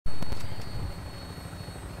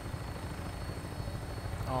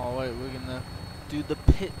Alright, we're gonna do the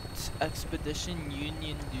Pit Expedition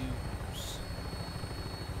Union dues.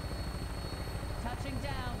 Touching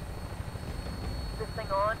down. This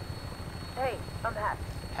thing on? Hey, I'm Hex,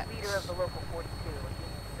 Hex. leader of the local 42, a union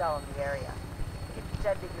cell in the area. You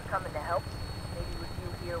said that you're coming to help. Maybe with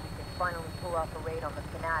you here we can finally pull off a raid on the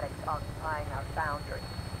fanatics occupying our foundry.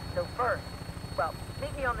 So first, well,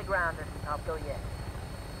 meet me on the ground and I'll fill you in.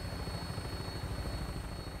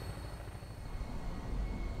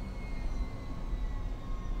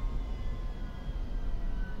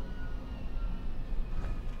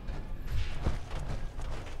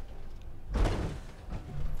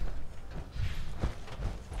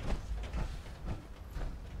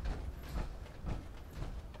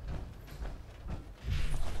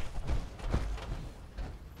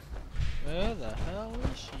 Where the hell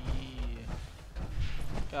is she?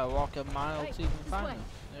 Gotta walk a mile Hey, to even this find way. her.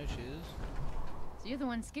 There she is. So you're the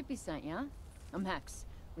one Skippy sent, yeah? I'm Hex,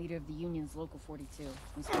 leader of the Union's Local 42.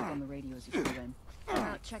 We spoke on the radio as you flew in. I'm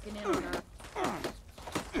out checking in on our...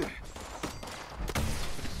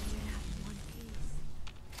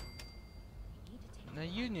 The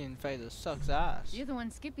Union fighter sucks ass. You're the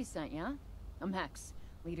one Skippy sent, yeah? I'm Hex,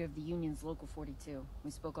 leader of the Union's Local 42.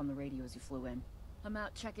 We spoke on the radio as you flew in. I'm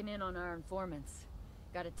out checking in on our informants.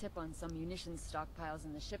 Got a tip on some munitions stockpiles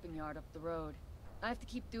in the shipping yard up the road. I have to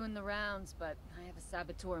keep doing the rounds, but I have a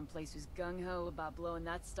saboteur in place who's gung-ho about blowing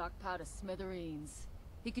that stockpile to smithereens.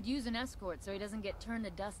 He could use an escort so he doesn't get turned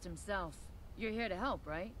to dust himself. You're here to help,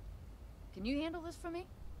 right? Can you handle this for me?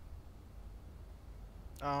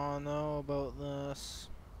 I don't know about this.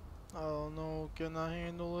 I don't know, can I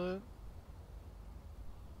handle it?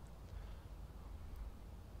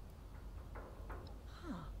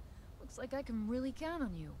 Huh. Looks like I can really count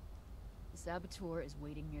on you. The saboteur is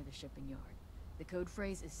waiting near the shipping yard. The code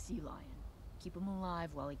phrase is Sea Lion. Keep him alive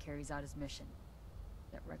while he carries out his mission.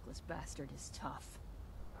 That reckless bastard is tough.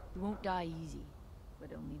 He won't die easy, but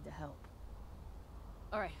he'll need the help.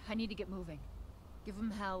 Alright, I need to get moving. Give him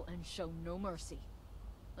hell and show no mercy.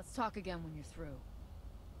 Let's talk again when you're through.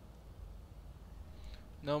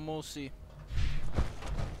 No mercy.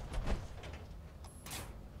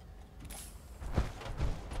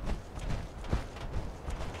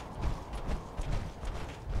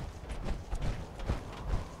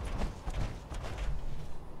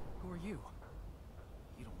 Who are you?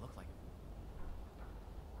 You don't look like...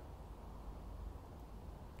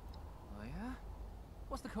 Oh yeah?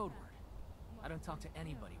 What's the code word? I don't talk to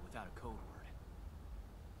anybody without a code word.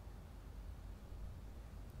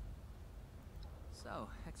 So,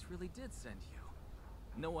 Hex really did send you.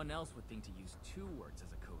 No one else would think to use 2 words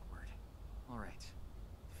as a code word. Alright.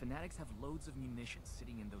 Fanatics have loads of munitions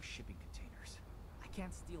sitting in those shipping containers. I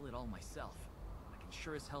can't steal it all myself. I can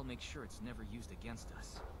sure as hell make sure it's never used against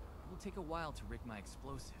us. It will take a while to rig my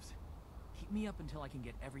explosives. Keep me up until I can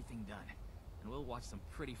get everything done, and we'll watch some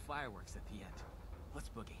pretty fireworks at the end. Let's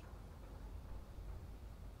boogie.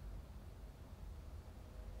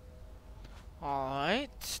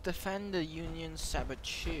 Alright, defend the Union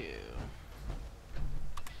saboteur.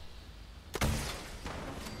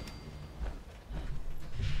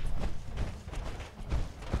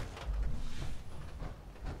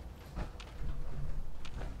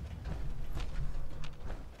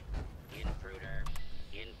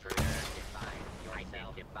 Intruder,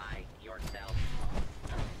 identify yourself.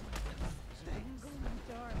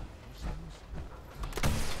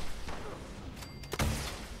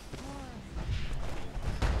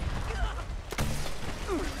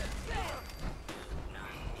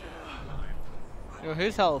 Yo,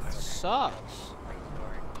 his health sucks.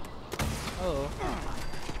 Oh.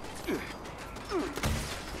 You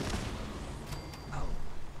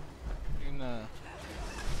gonna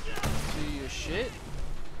do your shit?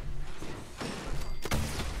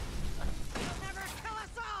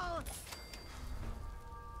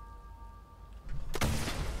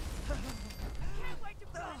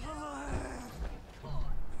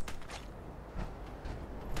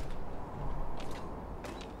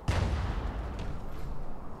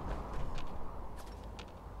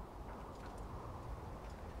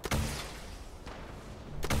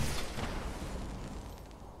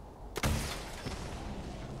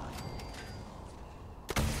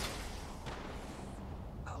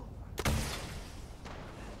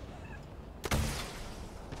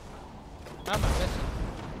 How am I missing?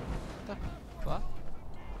 What the fuck?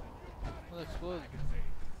 What exploded?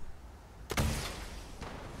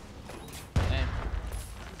 Damn.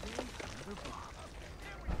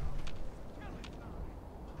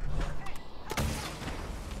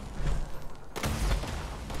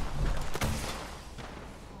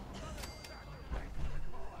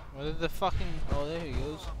 Where did the fucking... Oh, there he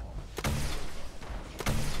goes.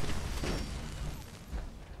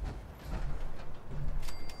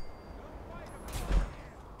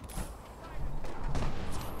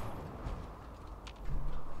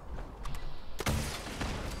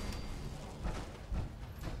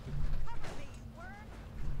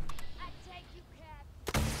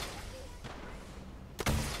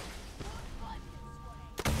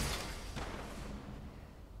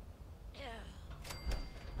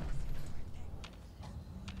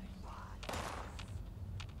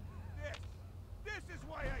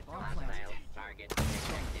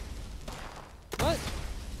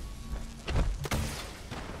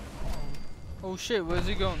 Oh shit, where's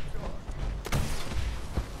he going?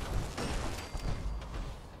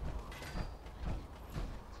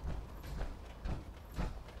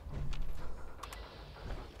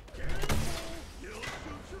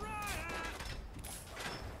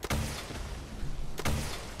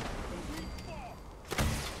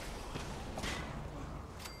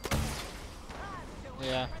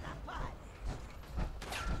 Yeah.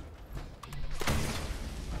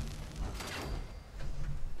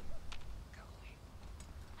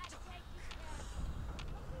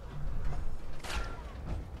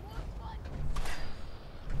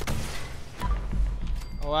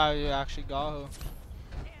 Oh wow, you actually got her.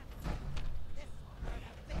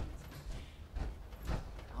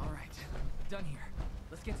 All right, done here.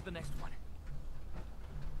 Let's get to the next one.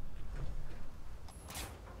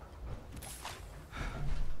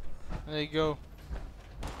 There you go.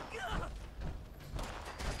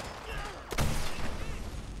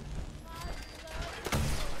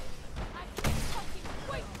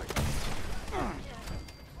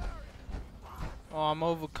 Oh, I'm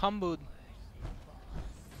overcumbered.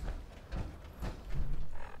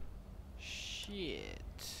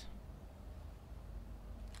 Shit.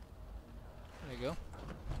 There you go.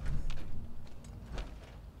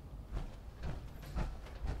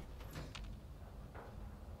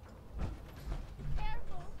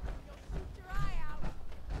 Careful, you'll shoot your eye out.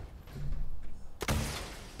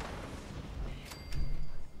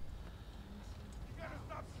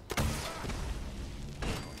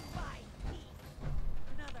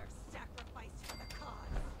 Another sacrifice for the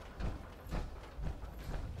cause.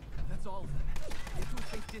 That's all of them. Get to a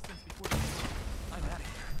safe distance before they explode. I'm out of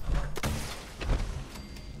here.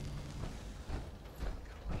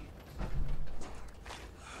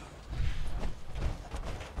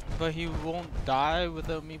 But he won't die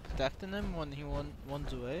without me protecting him when he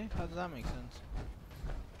runs away? How does that make sense?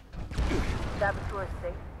 Saboteur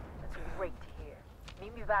safe? That's great to hear.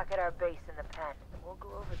 Meet me back at our base in the pen, and we'll go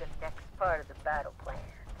over the next part of the battle plan.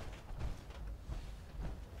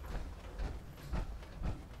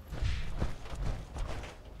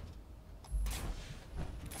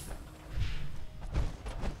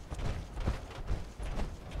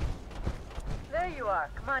 There you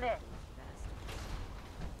are. Come on in.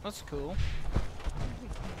 That's cool.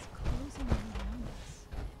 Everything's closing in around us.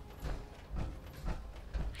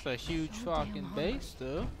 It's a huge So damn fucking hungry. base,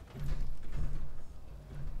 though.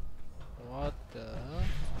 What the?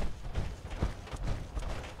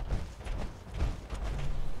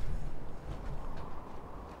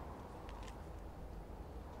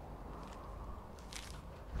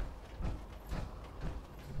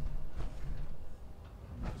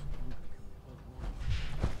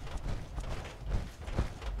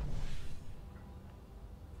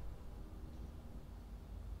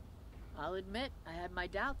 I'll admit, I had my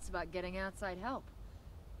doubts about getting outside help.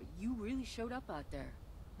 But you really showed up out there.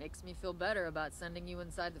 Makes me feel better about sending you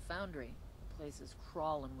inside the foundry. The place is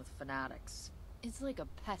crawling with fanatics. It's like a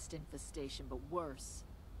pest infestation, but worse.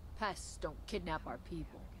 Pests don't kidnap our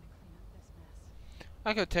people.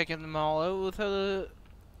 I could have taken them all out without a...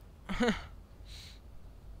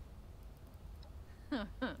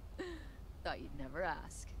 Thought you'd never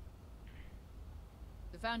ask.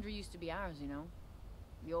 The foundry used to be ours, you know.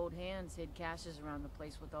 The old hands hid caches around the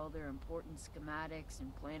place with all their important schematics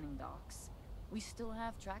and planning docs. We still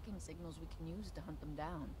have tracking signals we can use to hunt them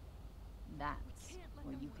down. That's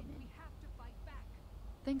where you come in.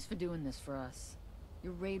 Thanks for doing this for us.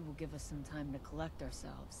 Your raid will give us some time to collect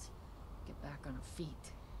ourselves. Get back on our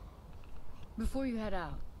feet. Before you head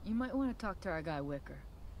out, you might want to talk to our guy Wicker.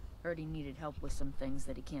 Heard he needed help with some things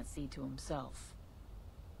that he can't see to himself.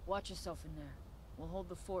 Watch yourself in there. We'll hold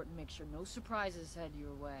the fort and make sure no surprises head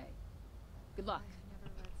your way. Good luck.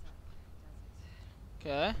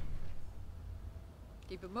 Okay.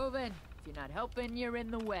 Keep it moving. If you're not helping, you're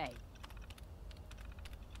in the way.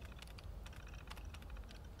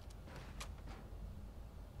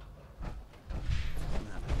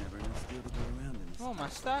 Never enough steel to go around in this. Oh, my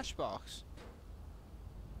stash box.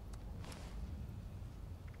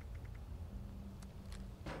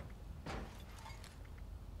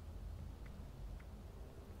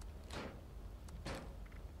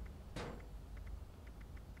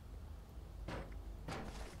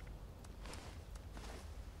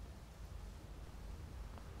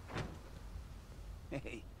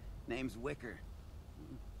 Hey, name's Wicker.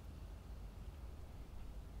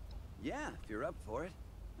 Yeah, if you're up for it.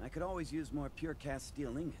 I could always use more pure cast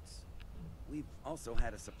steel ingots. We've also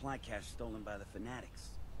had a supply cache stolen by the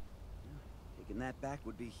Fanatics. Taking that back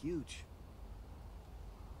would be huge.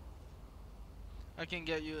 I can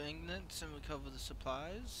get you ingots and recover the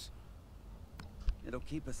supplies. It'll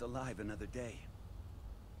keep us alive another day.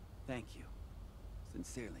 Thank you.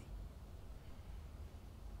 Sincerely.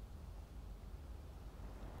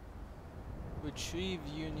 Retrieve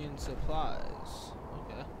Union supplies.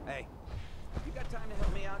 Okay. Hey, you got time to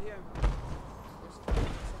help me out here?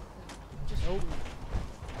 Nope.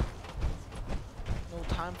 No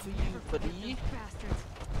time for you, buddy. Bastards.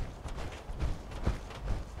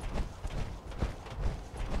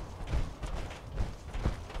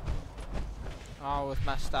 Oh, with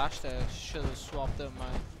my stash there, I should have swapped out my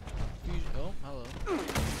fusion. Oh, hello.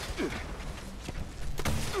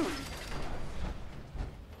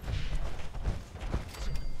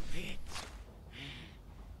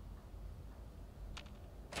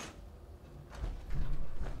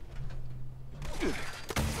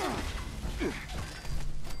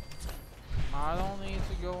 I don't need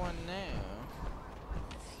to go in there.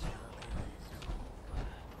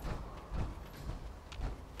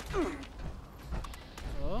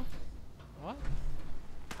 Oh? What?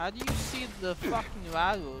 How do you see the fucking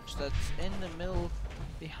railroads that's in the middle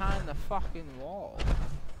behind the fucking wall?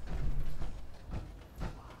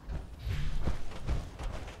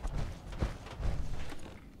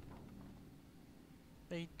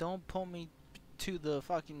 They don't pull me to the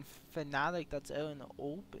fucking fanatic that's out in the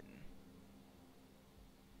open.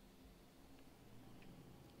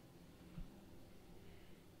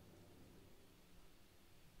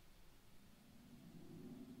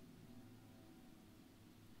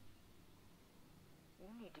 You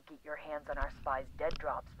need to get your hands on our spies' dead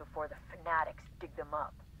drops before the fanatics dig them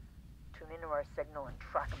up. Tune into our signal and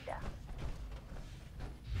track them down.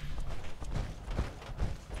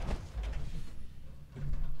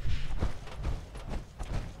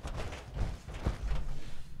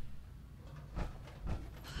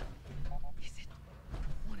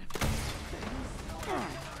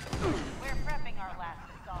 We're prepping our last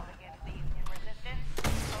assault against the Union resistance.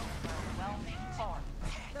 Overwhelming force.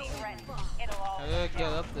 Be ready. It'll all I gotta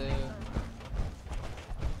get up there.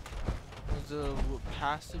 There's a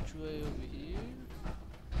passageway over here.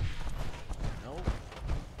 Nope.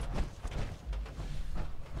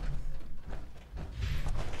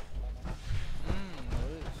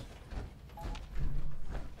 There is.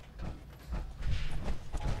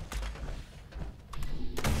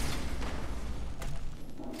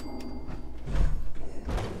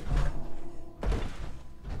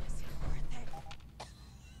 Is it worth it?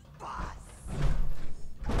 Boss!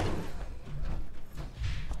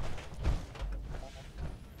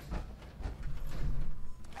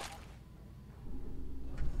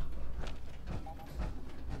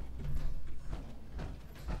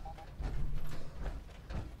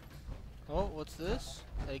 Oh, what's this?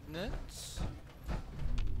 Ignits.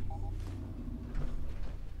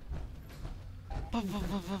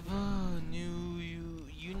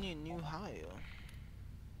 Union New Hire.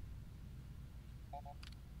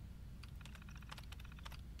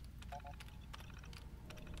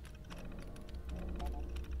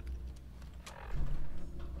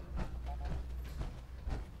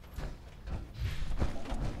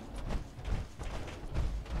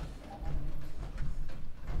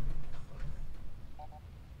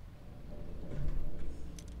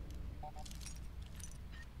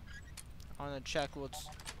 I wanna check what's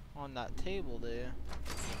on that table there.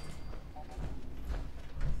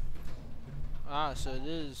 Ah, so it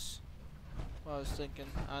is what I was thinking.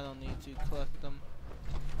 I don't need to collect them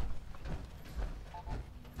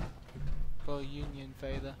for Union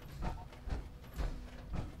Fader.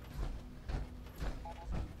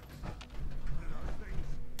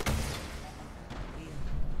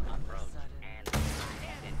 Approach and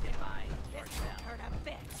identify yourself. Hurt a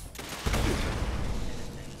bit.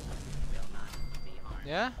 Citizens will not be harmed.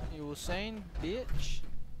 Yeah, you were saying, bitch?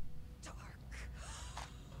 Dark.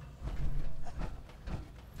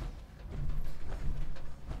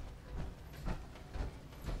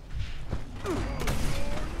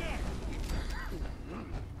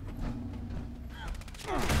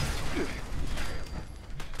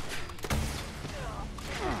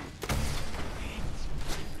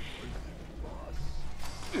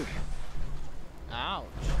 Ouch.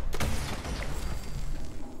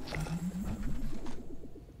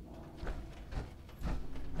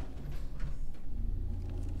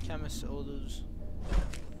 Chemist odors.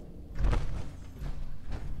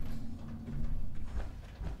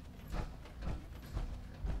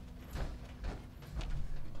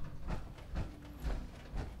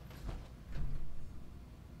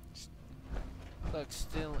 Like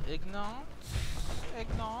still ignorant?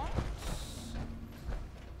 Ignorant?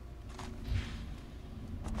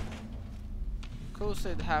 Of course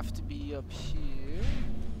they'd have to be up here.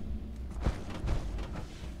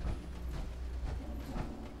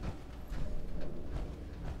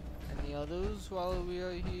 others while we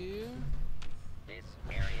are here? This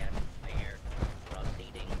area clear.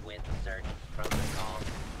 Proceeding with search protocol.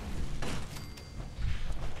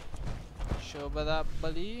 Sure about that,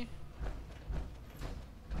 buddy?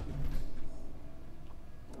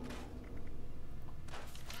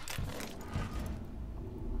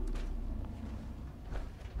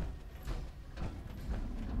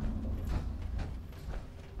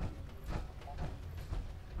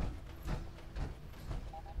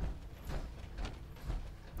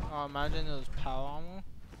 Oh, imagine those power armor.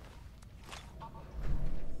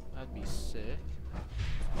 That'd be sick.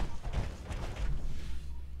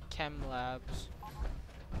 Chem labs.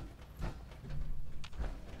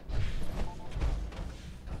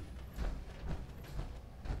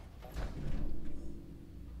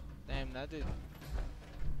 Damn, that dude.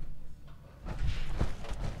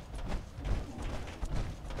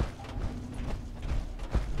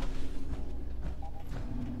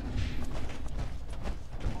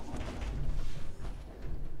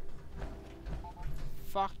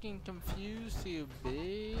 Fucking confused, you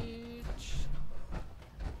bitch.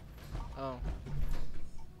 Oh.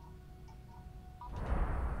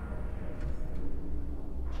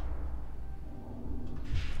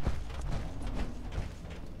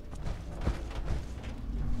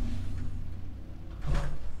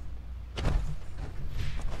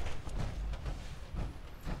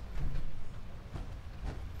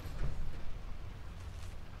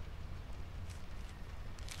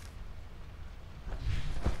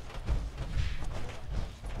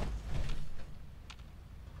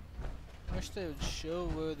 Wish they would show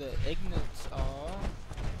where the ignits are.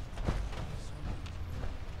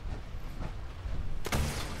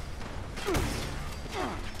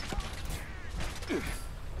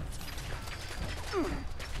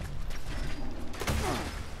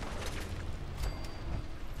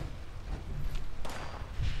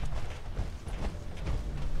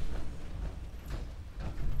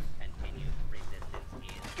 Continued resistance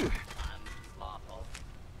is unlawful.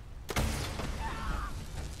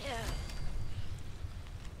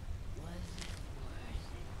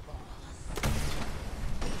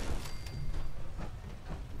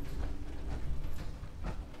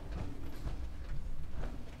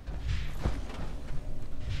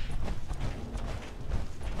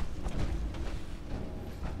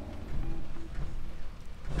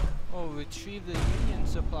 Oh, retrieve the Union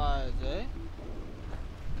supplies, eh?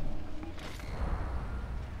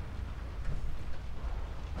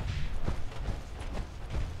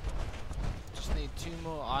 Just need 2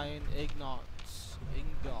 more iron ingots.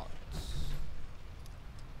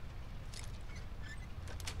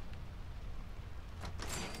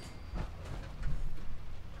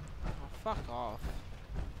 Oh, fuck off.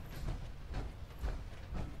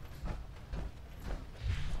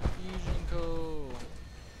 Fusion core.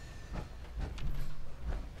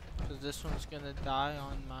 Cause this one's gonna die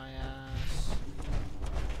on my ass.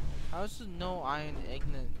 How is there no iron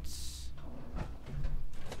ignits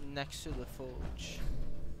next to the forge?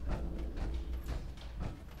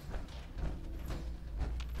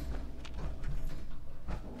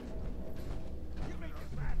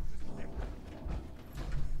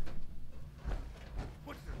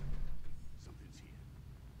 Something's here.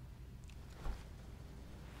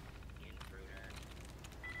 Intruder.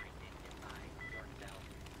 Identify yourself.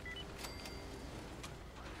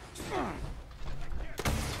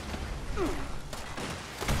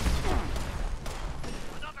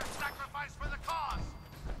 Another sacrifice for the cause!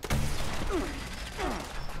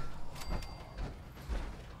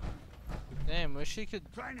 Damn, wish he could.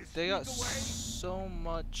 Trying to They got sneak away? so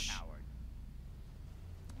much. Coward.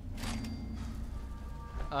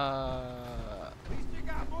 Uh. At least you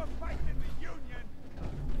got more fight than the Union!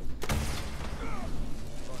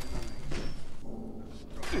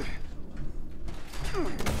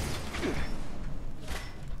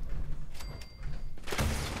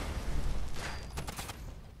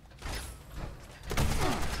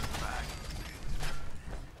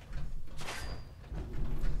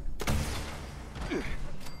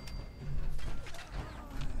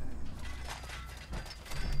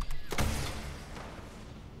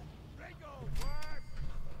 Ringo, work!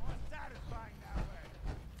 More satisfying that way.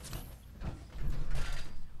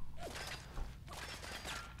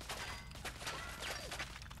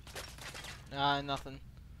 Nah, nothing.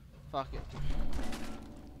 Fuck it.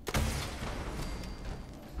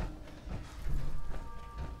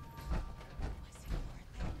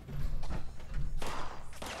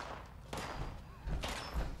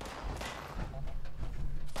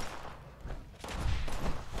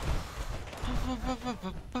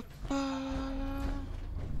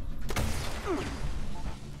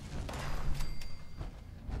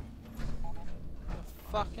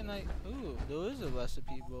 fuck can I? Ooh, there is a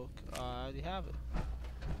recipe book. I already have it.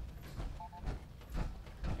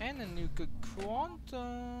 And a nuka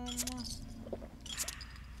quantum.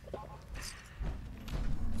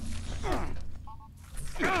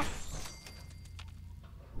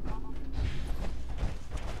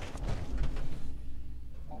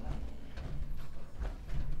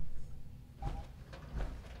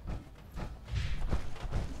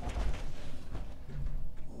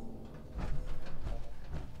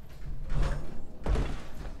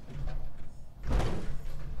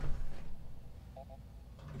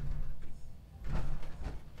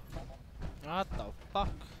 What the fuck?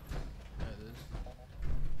 There it is.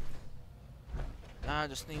 Now I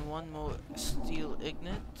just need one more steel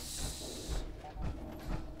ignits.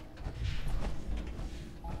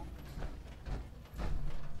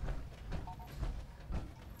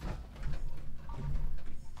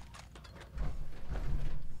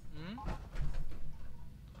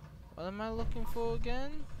 What am I looking for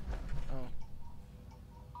again? Oh.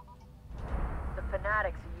 The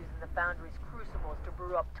Fanatics are using the Foundry's crucibles to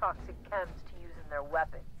brew up toxic chems to use in their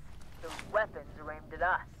weapons. Those weapons are aimed at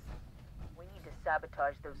us. We need to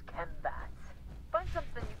sabotage those chem vats. Find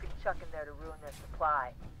something you can chuck in there to ruin their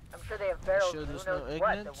supply. I'm sure they have barrels Sure of who there's knows no what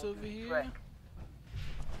that ignites will over do the here? trick.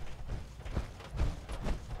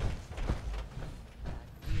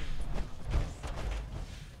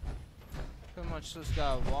 Pretty much just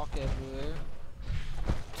gotta walk everywhere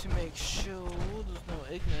to make sure there's no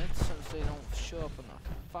ignites since they don't show up on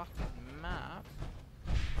the fucking map.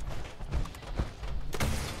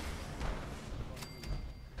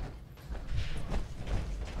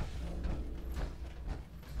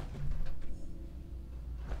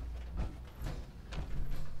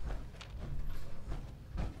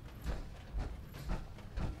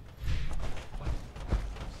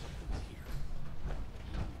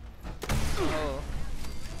 Oh,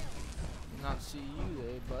 not see you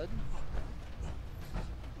there, bud.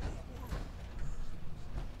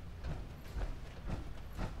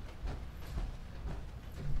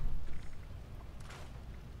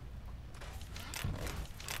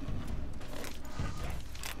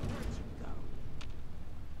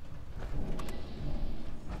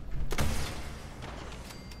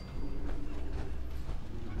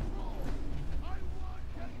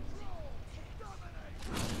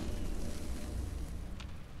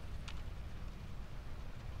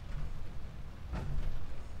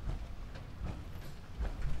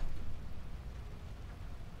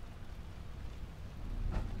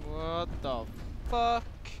 What the fuck?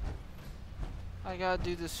 I gotta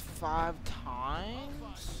do this 5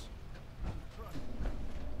 times?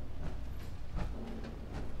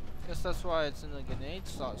 Guess that's why it's in the grenade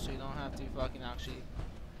slot, so you don't have to fucking actually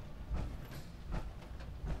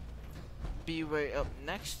be right up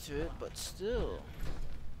next to it, but still.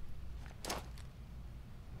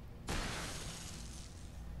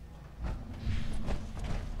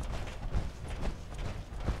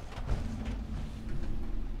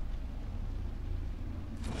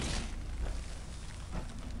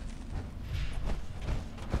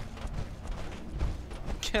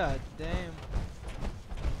 God damn.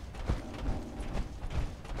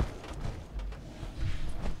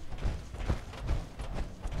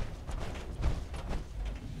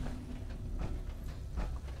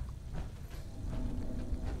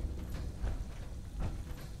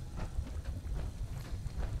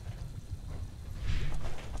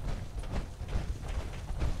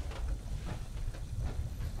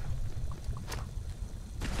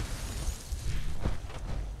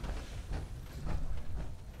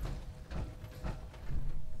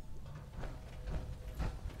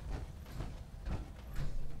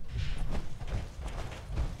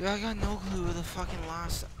 Yeah, I got no clue where the fucking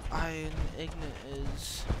last iron ignite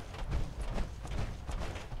is.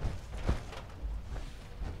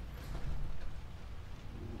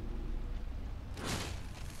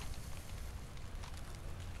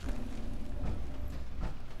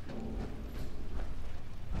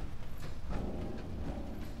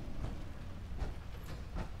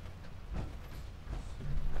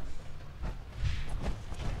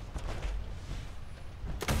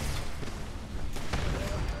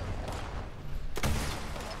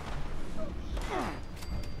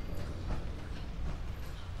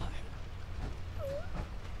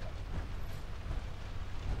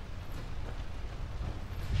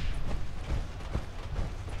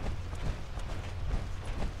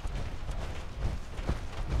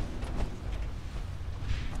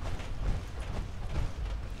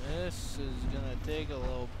 This is gonna take a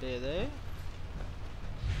little bit, eh?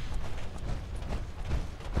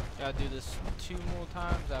 Gotta do this 2 more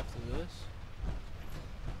times after this.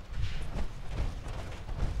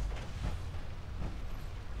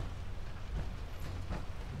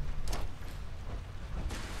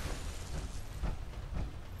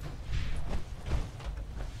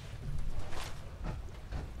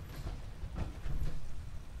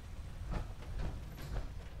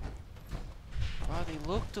 They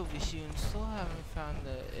looked over here and still haven't found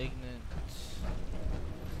the Ignites.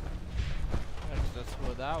 I guess that's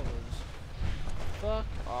what that was. Fuck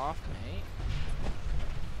off, mate.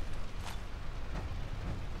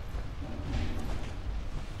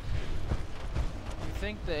 You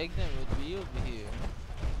think the Ignite would be over here?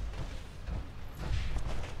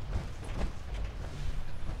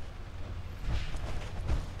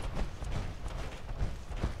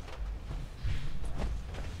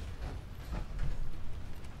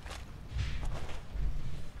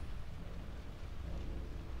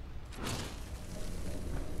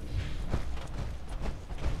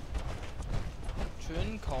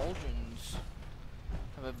 Twin Cauldrons.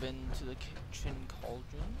 Have I been to the Twin Cauldrons?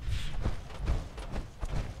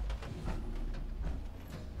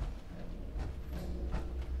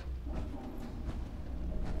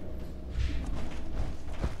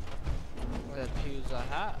 It appears I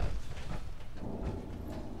have.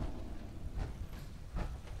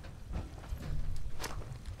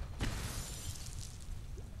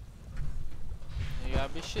 You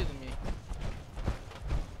gotta be shitting me.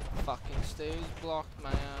 Fucking stairs blocked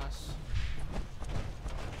my ass.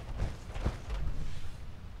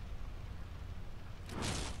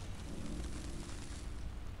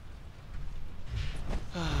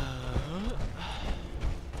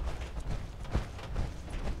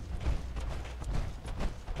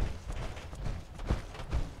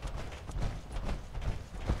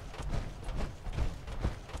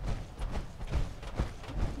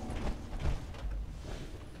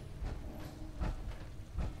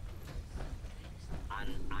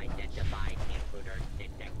 Unidentified intruder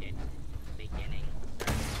detected. Beginning search.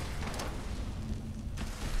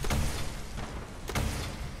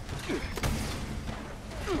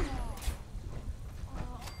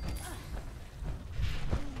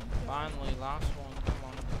 Finally, last one. Come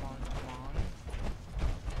on, come on, come on.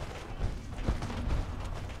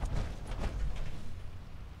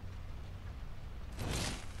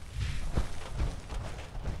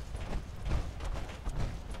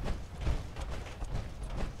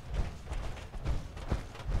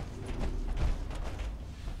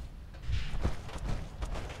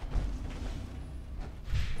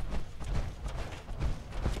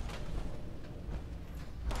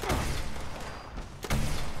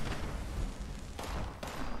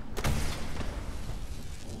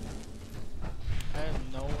 I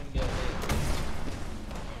have no one get hit.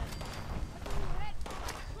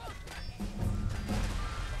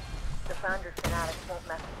 The Foundry Fanatics won't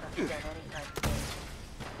mess with us again anytime soon.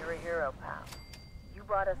 You're a hero, pal. You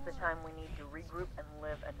bought us the time we need to regroup and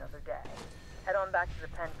live another day. Head on back to the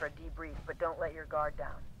pen for a debrief, but don't let your guard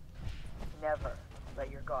down. Never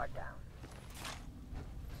let your guard down.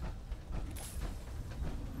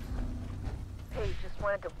 Hey, just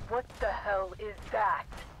wanted to... What the hell is that?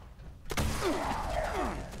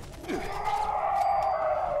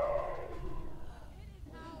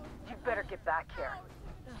 You better get back here.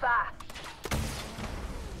 Fast!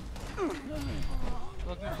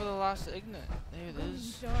 Looking for the last Ignite. There it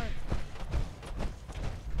is.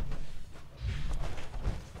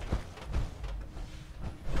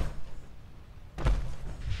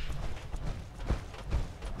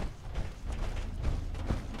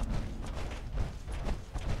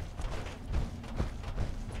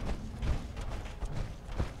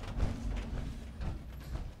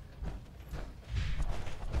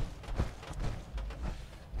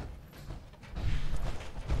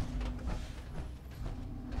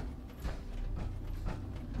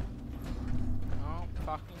 Oh,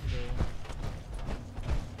 fucking do.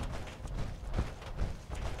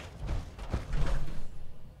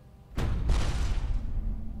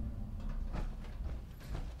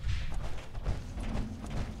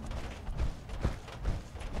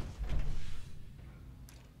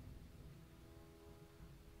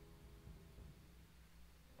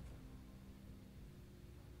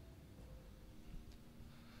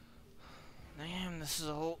 Damn, this is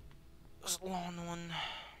a long one.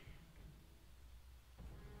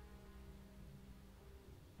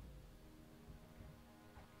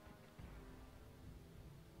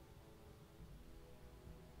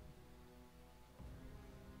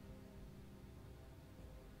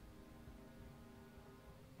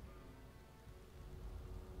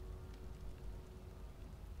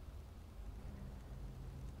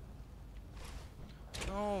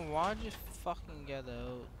 Oh, why'd you fucking get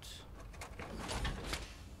out?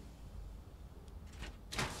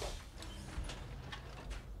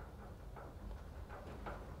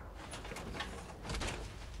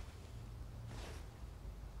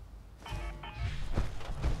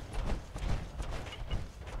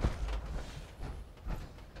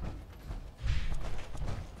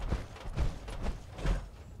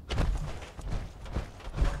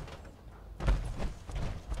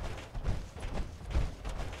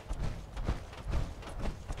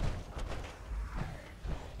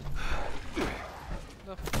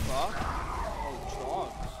 fuck? Oh,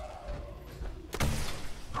 trogs.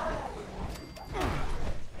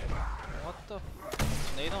 What the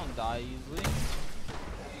f— they don't die easily.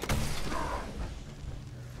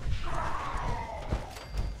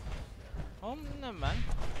 Oh, never mind.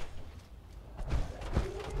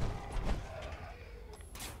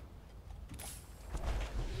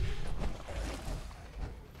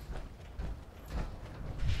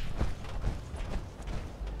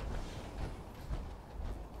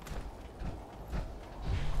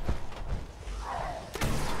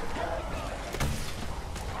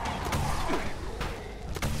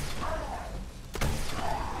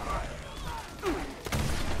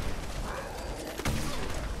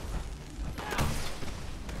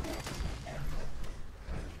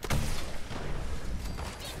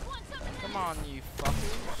 Come on, you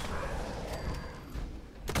fuckers.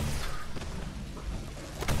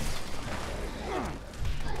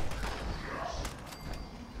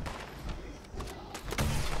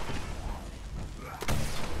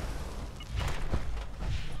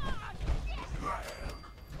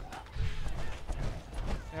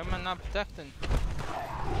 Am I not protecting?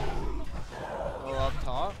 Oh, up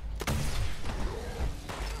top.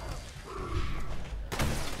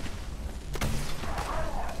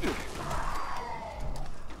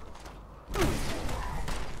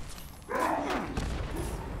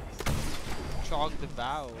 Chog the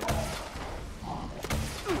bow.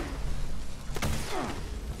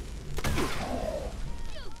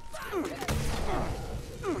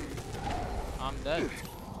 I'm dead.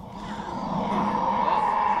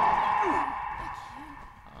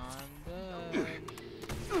 I'm dead.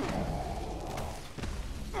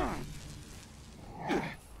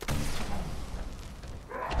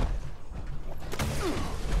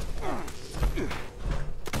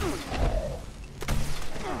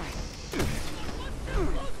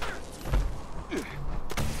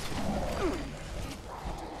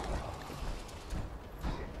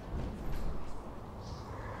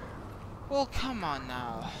 Well, come on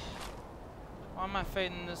now. Why am I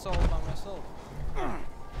fighting this all by myself? I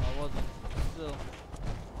wasn't. Still.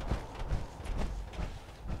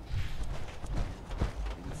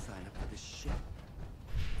 Didn't sign up for this shit.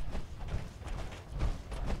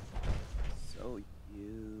 So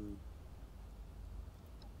you...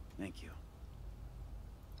 Thank you.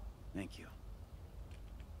 Thank you.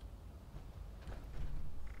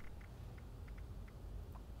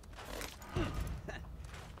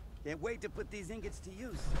 Can't wait to put these ingots to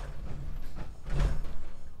use.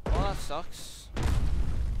 Well, that sucks.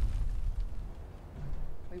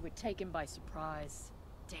 We were taken by surprise.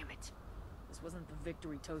 Damn it. This wasn't the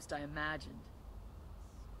victory toast I imagined.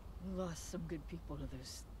 We lost some good people to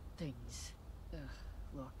those things. Ugh,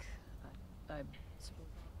 look, I'm supposed.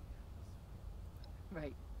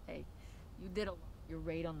 Right, hey, you did a lot. Your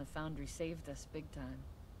raid on the Foundry saved us big time.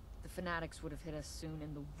 The Fanatics would have hit us soon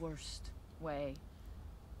in the worst way.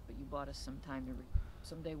 But you bought us some time to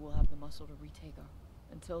someday we'll have the muscle to retake our...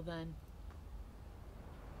 Until then...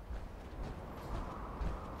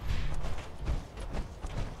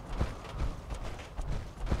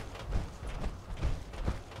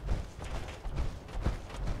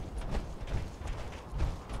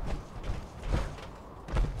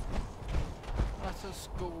 Let us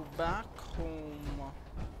go back home.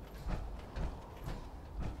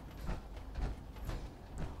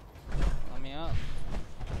 Let me up.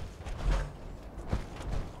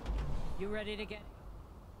 You ready to get...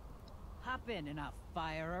 Hop in and I'll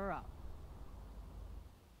fire her up.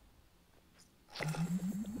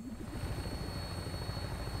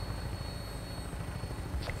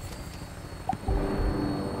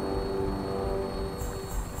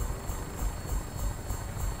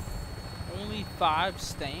 Only 5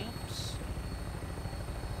 stamps?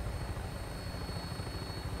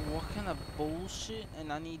 What kind of bullshit?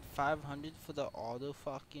 And I need 500 for the auto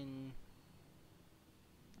fucking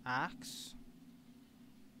axe?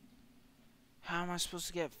 How am I supposed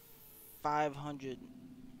to get 500?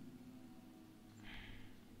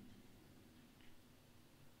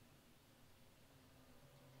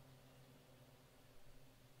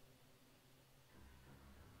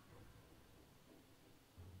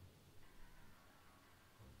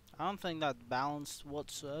 I don't think that's balanced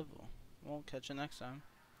whatsoever. Won't catch you next time.